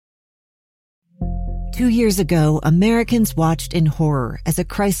2 years ago, Americans watched in horror as a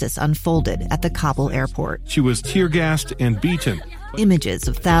crisis unfolded at the Kabul airport. She was tear-gassed and beaten. Images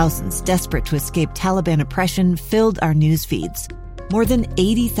of thousands desperate to escape Taliban oppression filled our news feeds. More than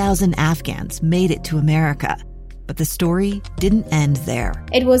 80,000 Afghans made it to America. But the story didn't end there.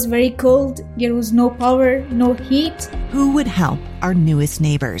 It was very cold. There was no power, no heat. Who would help our newest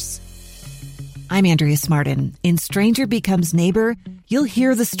neighbors? I'm Andrea Smartin. In Stranger Becomes Neighbor, you'll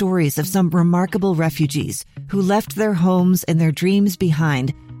hear the stories of some remarkable refugees who left their homes and their dreams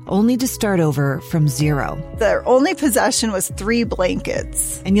behind, only to start over from zero. Their only possession was 3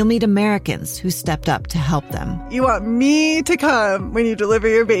 blankets. And you'll meet Americans who stepped up to help them. You want me to come when you deliver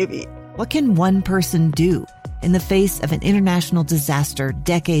your baby. What can one person do in the face of an international disaster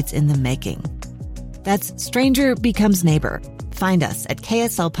decades in the making? That's Stranger Becomes Neighbor. Find us at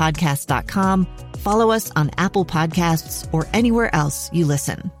kslpodcast.com. Follow us on Apple Podcasts or anywhere else you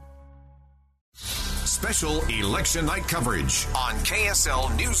listen. Special election night coverage on KSL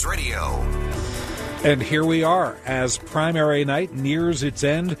NewsRadio. And here we are. As primary night nears its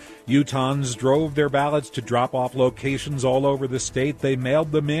end, Utahns drove their ballots to drop-off locations all over the state. They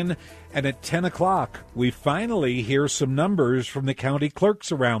mailed them in, and at 10 o'clock, we finally hear some numbers from the county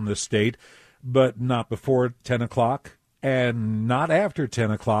clerks around the state, but not before 10 o'clock and not after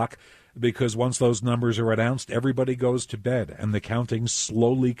 10 o'clock, because once those numbers are announced, everybody goes to bed, and the counting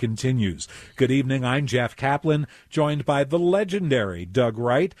slowly continues. Good evening, I'm Jeff Kaplan, joined by the legendary Doug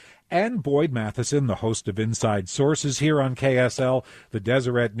Wright and Boyd Matheson, the host of Inside Sources here on KSL, the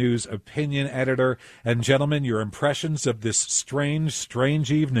Deseret News opinion editor. And gentlemen, your impressions of this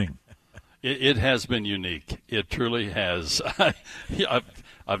strange evening. It has been unique. It truly has.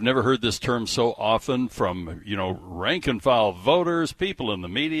 I've never heard this term so often from, rank and file voters, people in the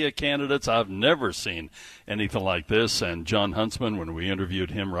media, candidates. I've never seen anything like this. And John Huntsman, when we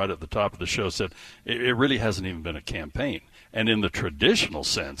interviewed him right at the top of the show, said it really hasn't even been a campaign. And in the traditional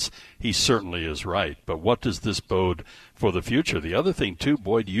sense, he certainly is right. But what does this bode for the future? The other thing, too,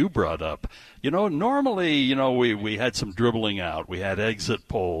 Boyd, you brought up, normally, we had some dribbling out. We had exit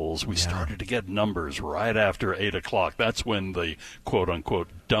polls. We started to get numbers right after 8 o'clock. That's when the quote-unquote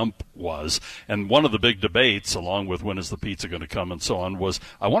dump was. And one of the big debates, along with when is the pizza going to come and so on, was,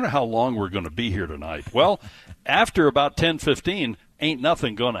 I wonder how long we're going to be here tonight. Well, after about 10:15, ain't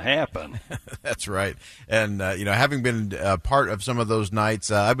nothing going to happen. That's right. And, having been part of some of those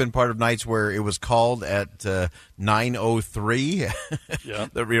nights, I've been part of nights where it was called at 9:03. Yeah.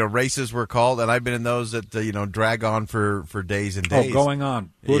 The races were called, and I've been in those that, drag on for days and days. Oh, going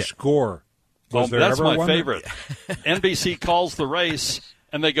on. Bush Gore. That's my favorite. NBC calls the race,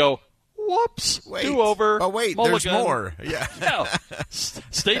 and they go, whoops, do-over. Oh, wait, mulligan. There's more. Yeah.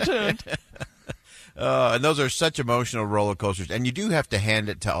 Stay tuned. And those are such emotional roller coasters. And you do have to hand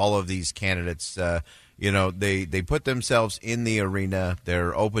it to all of these candidates. They put themselves in the arena.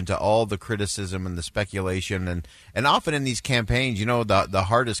 They're open to all the criticism and the speculation. And often in these campaigns, the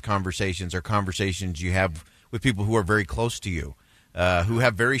hardest conversations are conversations you have with people who are very close to you, who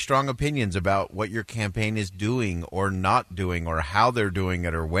have very strong opinions about what your campaign is doing or not doing, or how they're doing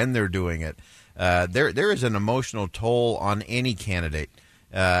it, or when they're doing it. There is an emotional toll on any candidate.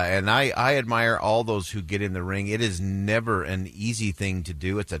 And I admire all those who get in the ring. It is never an easy thing to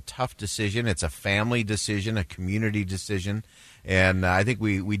do. It's a tough decision. It's a family decision, a community decision. And I think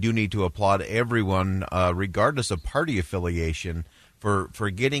we do need to applaud everyone, regardless of party affiliation, for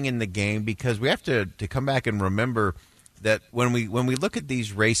getting in the game, because we have to come back and remember that when we look at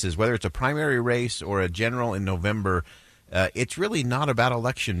these races, whether it's a primary race or a general in November, it's really not about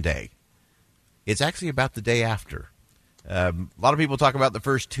Election Day. It's actually about the day after. A lot of people talk about the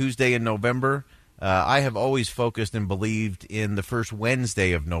first Tuesday in November. I have always focused and believed in the first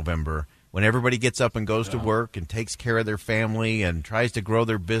Wednesday of November, when everybody gets up and goes to work and takes care of their family and tries to grow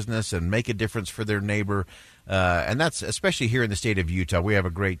their business and make a difference for their neighbor. And that's especially here in the state of Utah. We have a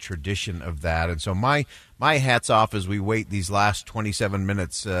great tradition of that. And so my hat's off as we wait these last 27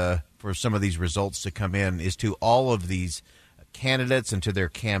 minutes for some of these results to come in, is to all of these candidates and to their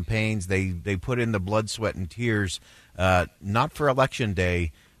campaigns. They put in the blood, sweat, and tears, not for Election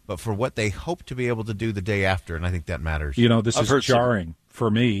Day, but for what they hope to be able to do the day after, and I think that matters. This is jarring for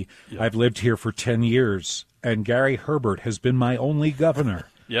me. Yeah. I've lived here for 10 years, and Gary Herbert has been my only governor.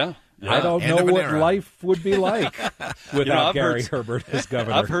 Yeah. I don't know what life would be like without Gary Herbert as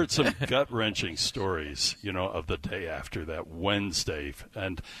governor. I've heard some gut-wrenching stories, of the day after, that Wednesday.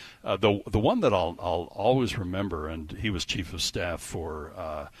 And the one that I'll always remember, and he was chief of staff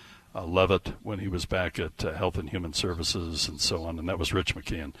for Levitt when he was back at Health and Human Services and so on, and that was Rich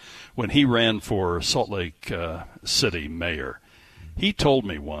McKeon. When he ran for Salt Lake City mayor, He told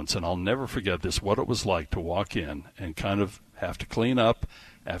me once, and I'll never forget this, what it was like to walk in and kind of have to clean up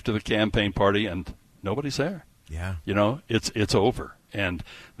after the campaign party, and nobody's there. Yeah. You know, it's over. And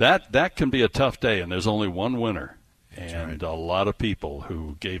that can be a tough day, and there's only one winner. And a lot of people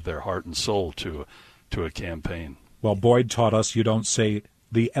who gave their heart and soul to a campaign. Well, Boyd taught us you don't say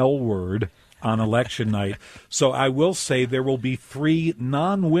the L word on election night. So I will say there will be 3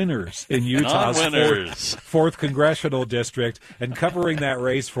 non-winners in Utah's 4th Congressional District. And covering that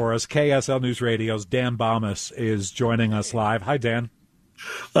race for us, KSL News Radio's Dan Bomas is joining us live. Hi, Dan.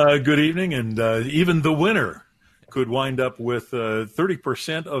 Good evening. And even the winner could wind up with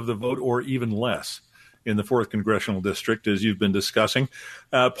 30% of the vote or even less in the 4th Congressional District, as you've been discussing.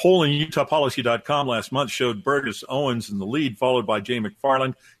 Poll in UtahPolicy.com last month showed Burgess Owens in the lead, followed by Jay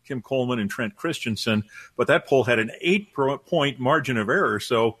McFarland, Kim Coleman, and Trent Christensen. But that poll had an 8-point margin of error,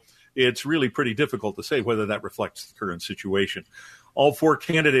 so it's really pretty difficult to say whether that reflects the current situation. All 4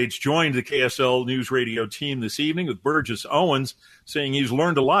 candidates joined the KSL News Radio team this evening, with Burgess Owens saying he's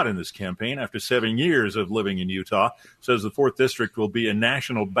learned a lot in this campaign after 7 years of living in Utah. Says the 4th District will be a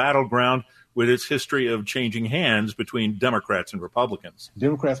national battleground with its history of changing hands between Democrats and Republicans.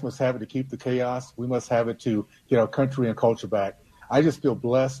 Democrats must have it to keep the chaos. We must have it to get our country and culture back. I just feel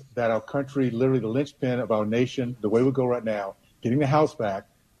blessed that our country, literally the linchpin of our nation, the way we go right now, getting the House back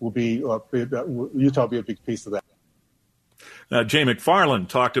will be, Utah will be a big piece of that. Jay McFarland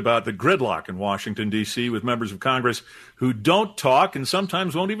talked about the gridlock in Washington, D.C. with members of Congress who don't talk and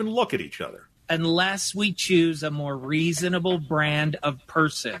sometimes won't even look at each other. Unless we choose a more reasonable brand of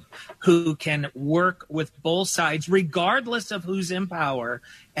person who can work with both sides, regardless of who's in power,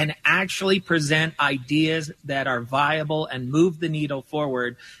 and actually present ideas that are viable and move the needle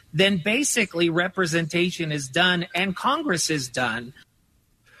forward, then basically representation is done and Congress is done.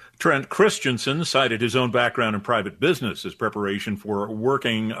 Trent Christensen cited his own background in private business as preparation for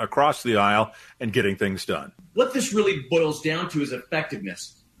working across the aisle and getting things done. What this really boils down to is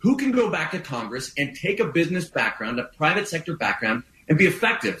effectiveness. Who can go back to Congress and take a business background, a private sector background, and be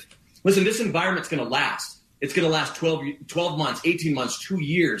effective? Listen, this environment's going to last. It's going to last 12 months, 18 months, 2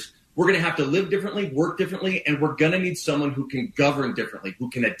 years. We're going to have to live differently, work differently, and we're going to need someone who can govern differently,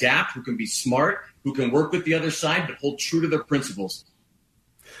 who can adapt, who can be smart, who can work with the other side, but hold true to their principles.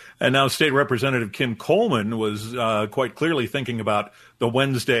 And now State Representative Kim Coleman was quite clearly thinking about the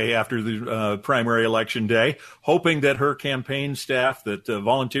Wednesday after the primary election day, hoping that her campaign staff, that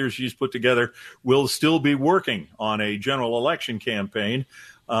volunteers she's put together, will still be working on a general election campaign,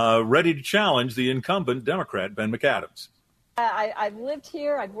 ready to challenge the incumbent Democrat, Ben McAdams. I've lived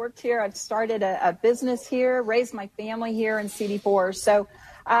here. I've worked here. I've started a business here, raised my family here in CD4. So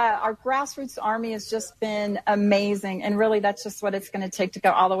our grassroots army has just been amazing. And really, that's just what it's going to take to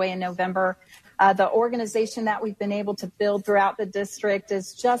go all the way in November. The organization that we've been able to build throughout the district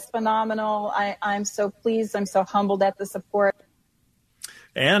is just phenomenal. I'm so pleased. I'm so humbled at the support.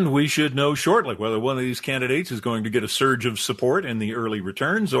 And we should know shortly whether one of these candidates is going to get a surge of support in the early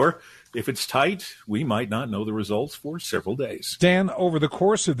returns, or if it's tight, we might not know the results for several days. Dan, over the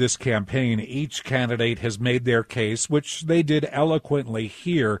course of this campaign, each candidate has made their case, which they did eloquently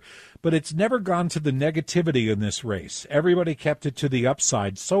here, but it's never gone to the negativity in this race. Everybody kept it to the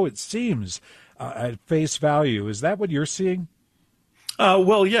upside, so it seems at face value. Is that what you're seeing?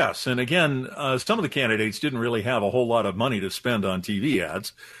 Well, yes. And again, some of the candidates didn't really have a whole lot of money to spend on TV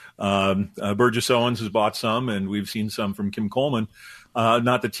ads. Burgess Owens has bought some, and we've seen some from Kim Coleman.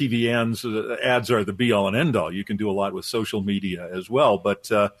 Not that TV ads are the be-all and end-all. You can do a lot with social media as well. But,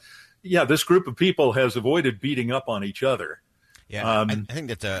 yeah, this group of people has avoided beating up on each other. Yeah, I think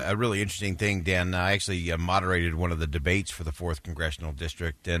that's a really interesting thing, Dan. I actually moderated one of the debates for the 4th Congressional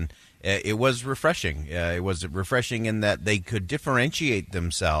District, and it was refreshing. It was refreshing in that they could differentiate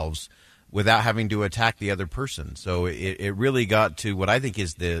themselves without having to attack the other person. So it really got to what I think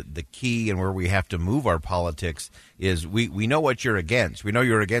is the key, and where we have to move our politics is we know what you're against. We know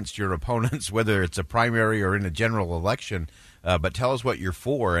you're against your opponents, whether it's a primary or in a general election, but tell us what you're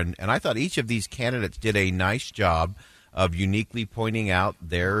for. And I thought each of these candidates did a nice job of uniquely pointing out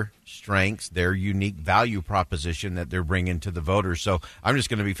their strengths, their unique value proposition that they're bringing to the voters. So I'm just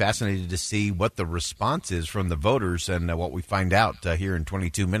going to be fascinated to see what the response is from the voters and what we find out here in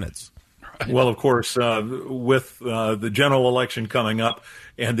 22 minutes. Well, of course, with the general election coming up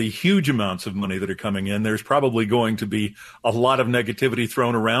and the huge amounts of money that are coming in, there's probably going to be a lot of negativity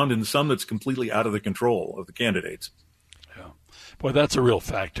thrown around, and some that's completely out of the control of the candidates. Boy, that's a real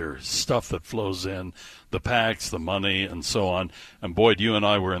factor, stuff that flows in, the PACs, the money, and so on. And Boyd, you and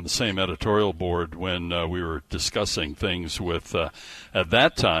I were in the same editorial board when we were discussing things with, at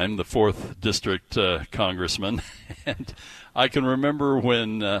that time, the 4th District congressman. And I can remember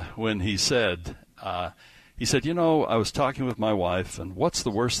when he said, I was talking with my wife, and what's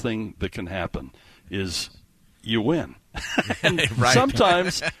the worst thing that can happen is you win. And right.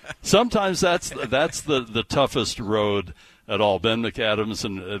 sometimes that's the toughest road at all. Ben McAdams,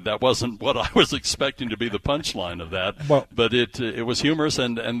 and that wasn't what I was expecting to be the punchline of that, but it was humorous,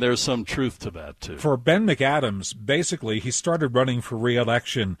 and there's some truth to that, too. For Ben McAdams, basically, he started running for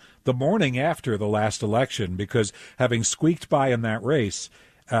re-election the morning after the last election because having squeaked by in that race,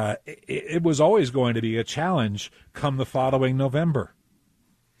 it was always going to be a challenge come the following November.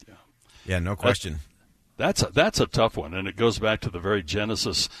 Yeah, no question. That's a tough one, and it goes back to the very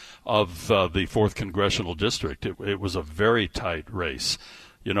genesis of the 4th Congressional District. It was a very tight race.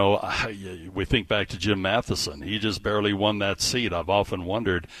 We think back to Jim Matheson. He just barely won that seat. I've often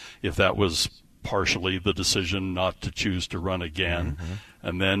wondered if that was partially the decision not to choose to run again. Mm-hmm.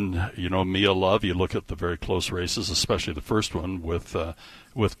 And then, Mia Love, you look at the very close races, especially the first one with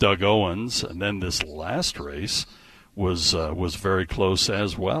Doug Owens, and then this last race was very close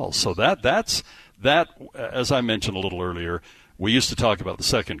as well. So that's, as I mentioned a little earlier, we used to talk about the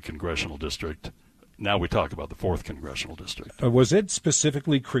 2nd Congressional District. Now we talk about the 4th Congressional District. Was it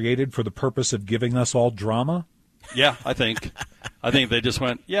specifically created for the purpose of giving us all drama? Yeah, I think they just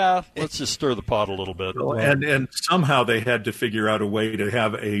went, let's just stir the pot a little bit. And somehow they had to figure out a way to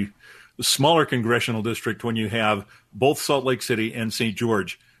have a smaller congressional district when you have both Salt Lake City and St.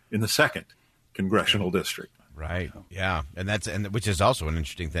 George in the 2nd Congressional District. Right. Yeah, and which is also an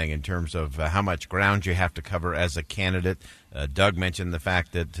interesting thing in terms of how much ground you have to cover as a candidate. Doug mentioned the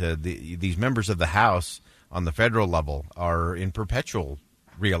fact that these members of the House on the federal level are in perpetual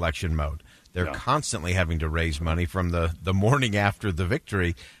re-election mode. They're constantly having to raise money from the morning after the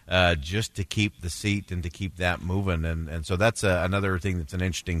victory just to keep the seat and to keep that moving. And so that's another thing that's an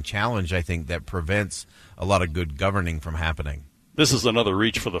interesting challenge, I think, that prevents a lot of good governing from happening. This is another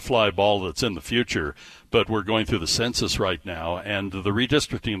reach for the fly ball that's in the future, but we're going through the census right now, and the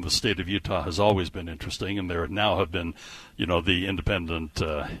redistricting of the state of Utah has always been interesting, and there now have been, the independent,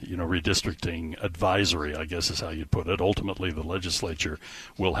 redistricting advisory, I guess is how you'd put it. Ultimately, the legislature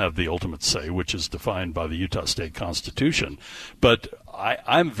will have the ultimate say, which is defined by the Utah State Constitution. But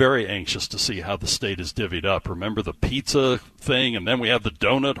I'm very anxious to see how the state is divvied up. Remember the pizza thing, and then we have the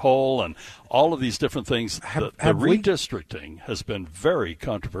donut hole, and all of these different things. The redistricting has been very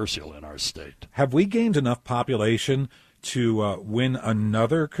controversial in our state. Have we gained enough population to win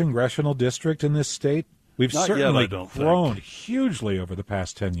another congressional district in this state? We've certainly grown hugely over the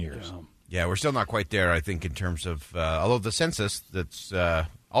past 10 years. Yeah, we're still not quite there, I think, in terms of, although the census that's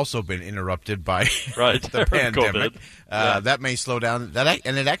also been interrupted by the pandemic, that may slow down,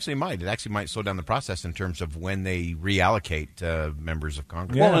 and it actually might. It actually might slow down the process in terms of when they reallocate members of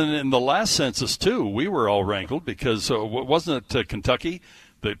Congress. Well, and in the last census, too, we were all rankled because, wasn't it Kentucky?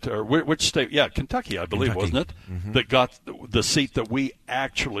 Which state? Yeah, Kentucky, I believe, wasn't it? Mm-hmm. That got the seat that we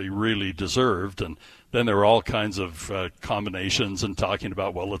actually really deserved. And then there were all kinds of combinations and talking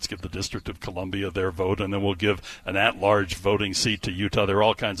about, let's give the District of Columbia their vote, and then we'll give an at-large voting seat to Utah. There are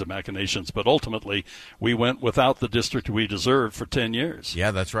all kinds of machinations. But ultimately, we went without the district we deserved for 10 years.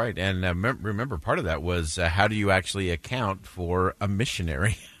 Yeah, that's right. And remember, part of that was how do you actually account for a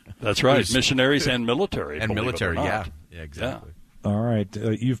missionary? That's right. Missionaries and military. And military, yeah, exactly. Yeah. All right.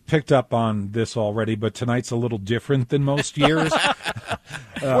 You've picked up on this already, but tonight's a little different than most years.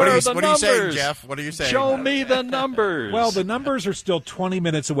 What are you saying, Jeff? What are you saying? Show me the numbers. Well, the numbers are still 20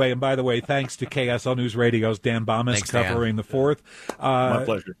 minutes away. And by the way, thanks to KSL News Radio's Dan Bomas covering the 4th. My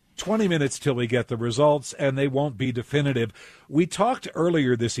pleasure. 20 minutes till we get the results, and they won't be definitive. We talked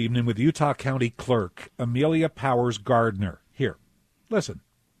earlier this evening with Utah County Clerk Amelia Powers Gardner. Here, listen.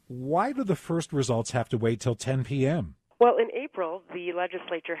 Why do the first results have to wait till 10 p.m.? Well, in April, the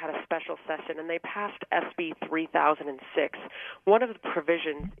legislature had a special session, and they passed SB 3006, one of the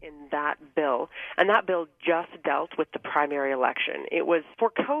provisions in that bill. And that bill just dealt with the primary election. It was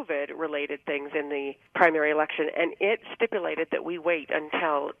for COVID-related things in the primary election, and it stipulated that we wait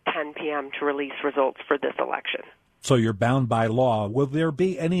until 10 p.m. to release results for this election. So you're bound by law. Will there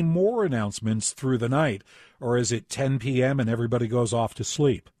be any more announcements through the night, or is it 10 p.m. and everybody goes off to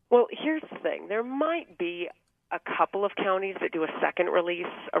sleep? Well, here's the thing. There might be a couple of counties that do a second release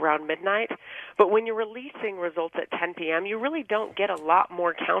around midnight, but when you're releasing results at 10 p.m., you really don't get a lot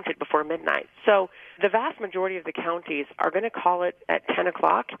more counted before midnight. So the vast majority of the counties are going to call it at 10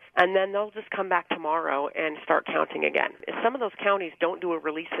 o'clock, and then they'll just come back tomorrow and start counting again. If some of those counties don't do a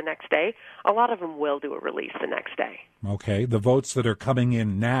release the next day, a lot of them will do a release the next day. Okay, the votes that are coming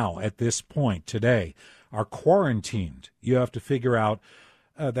in now at this point today are quarantined. You have to figure out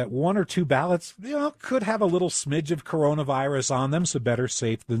that one or two ballots, could have a little smidge of coronavirus on them, so better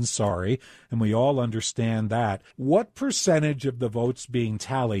safe than sorry, and we all understand that. What percentage of the votes being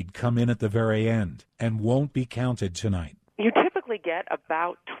tallied come in at the very end and won't be counted tonight? You typically get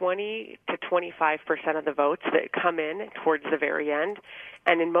about 20 to 25% of the votes that come in towards the very end.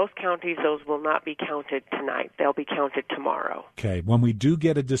 And in most counties, those will not be counted tonight. They'll be counted tomorrow. Okay. When we do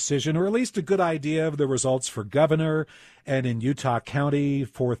get a decision, or at least a good idea of the results for governor and in Utah County,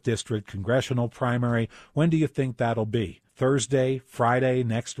 4th District congressional primary, when do you think that'll be? Thursday, Friday,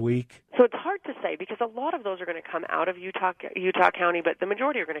 next week? So it's hard to say because a lot of those are going to come out of Utah County, but the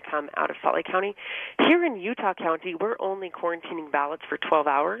majority are going to come out of Salt Lake County. Here in Utah County, we're only quarantining ballots for 12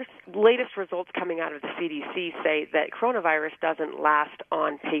 hours. Latest results coming out of the CDC say that coronavirus doesn't last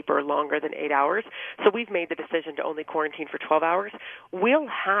on paper longer than 8 hours, so we've made the decision to only quarantine for 12 hours. We'll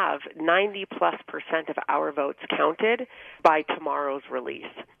have 90+% of our votes counted by tomorrow's release.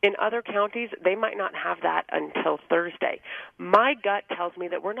 In other counties, they might not have that until Thursday. My gut tells me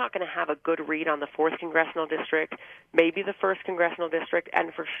that we're not going to have a good read on the 4th Congressional District, maybe the 1st Congressional District,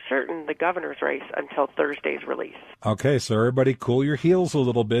 and for certain the governor's race until Thursday's release. Okay, so everybody cool your heels a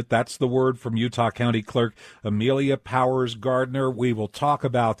little bit. That's the word from Utah County Clerk Amelia Powers Gardner. We will talk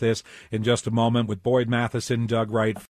about this in just a moment with Boyd Matheson, Doug Wright.